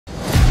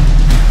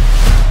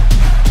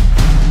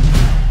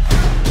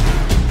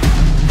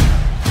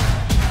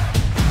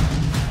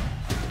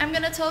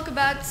talk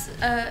about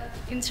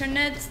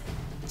internet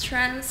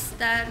trends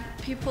that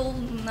people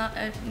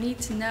need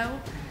to know.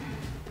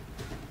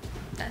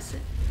 That's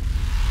it.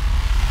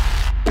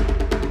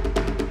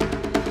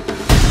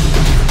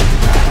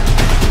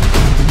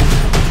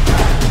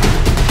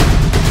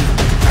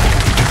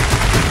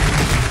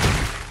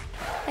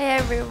 Hey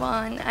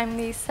everyone, I'm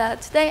Lisa.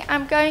 Today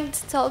I'm going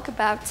to talk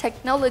about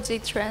technology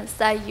trends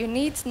that you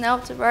need to know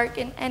to work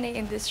in any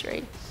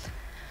industry.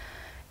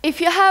 If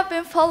you have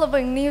been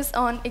following news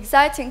on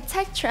exciting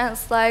tech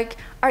trends like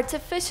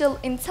artificial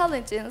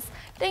intelligence,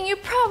 then you're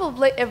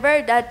probably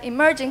aware that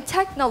emerging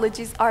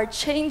technologies are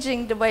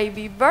changing the way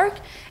we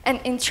work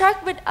and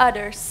interact with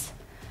others.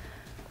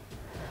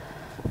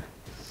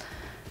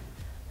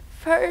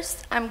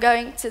 First, I'm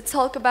going to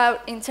talk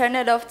about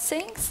Internet of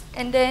Things,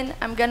 and then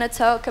I'm going to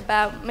talk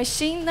about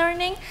machine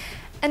learning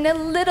and a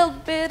little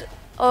bit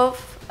of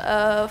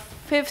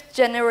fifth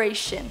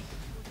generation.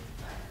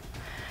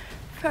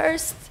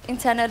 First,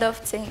 Internet of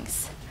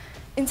Things.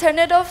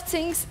 Internet of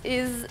Things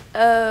is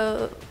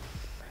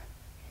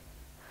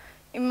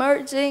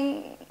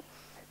emerging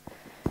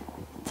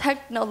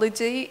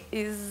technology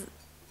is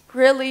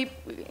really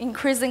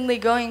increasingly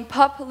going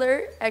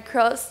popular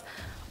across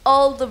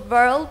all the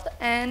world,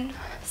 and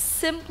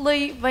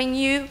simply when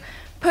you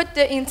put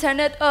the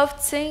Internet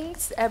of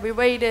Things,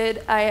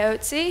 abbreviated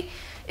IoT,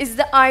 is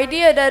the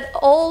idea that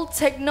all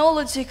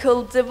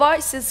technological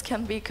devices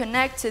can be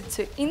connected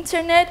to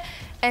Internet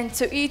and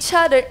to each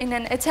other in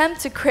an attempt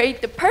to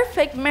create the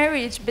perfect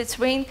marriage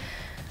between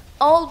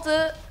all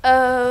the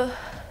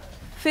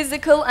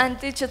physical and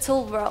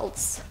digital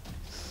worlds.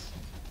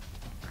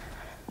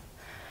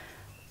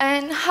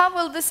 And how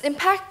will this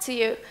impact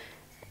you?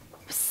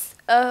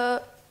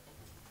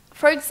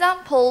 For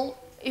example,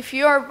 if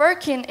you are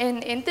working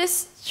in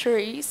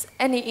industries,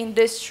 any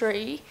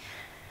industry,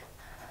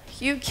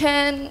 you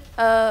can,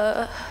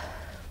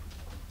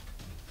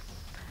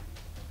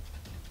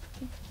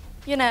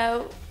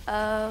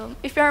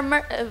 if you are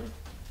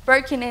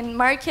working in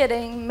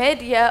marketing,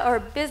 media, or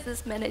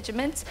business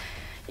management,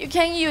 you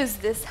can use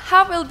this.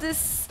 How will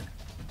this,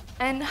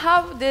 and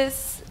how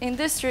this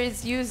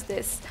industries use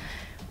this?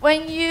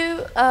 When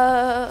you,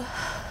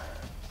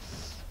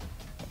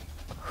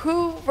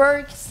 who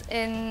works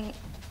in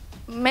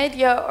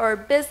media or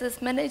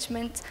business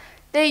management,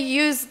 they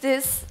use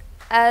this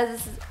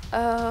as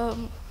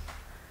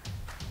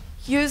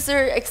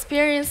user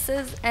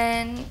experiences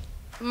and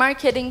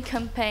marketing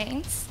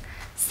campaigns.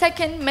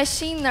 Second,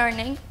 machine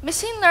learning.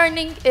 Machine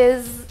learning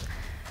is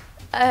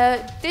a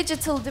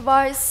digital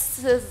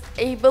device's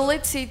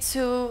ability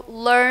to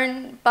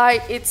learn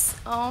by its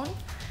own,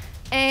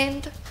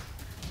 and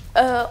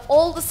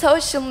all the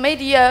social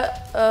media,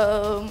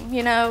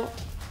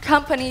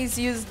 companies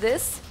use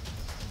this.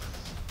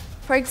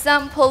 For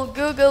example,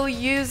 Google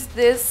used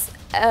this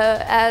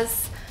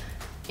as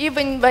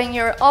even when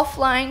you're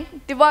offline,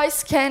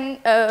 device can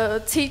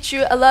teach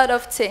you a lot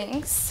of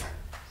things.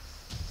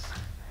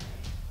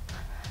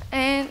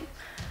 And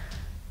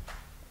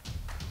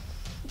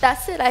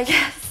that's it, I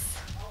guess.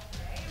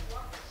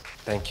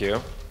 Thank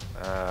you.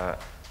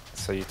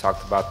 So you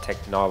talked about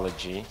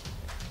technology.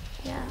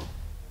 Yeah.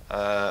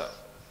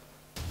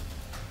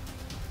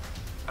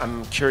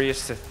 I'm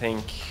curious to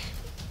think,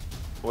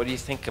 what do you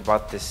think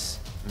about this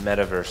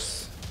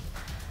metaverse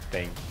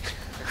thing?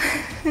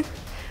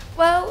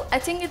 Well, I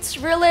think it's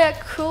really a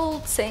cool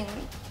thing,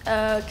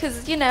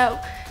 because,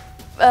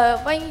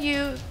 when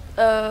you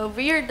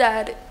wear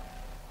that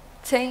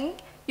thing,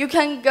 you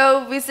can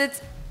go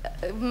visit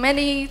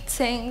many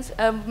things,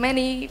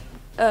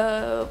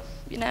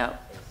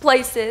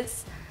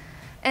 places,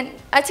 and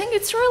I think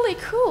it's really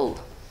cool.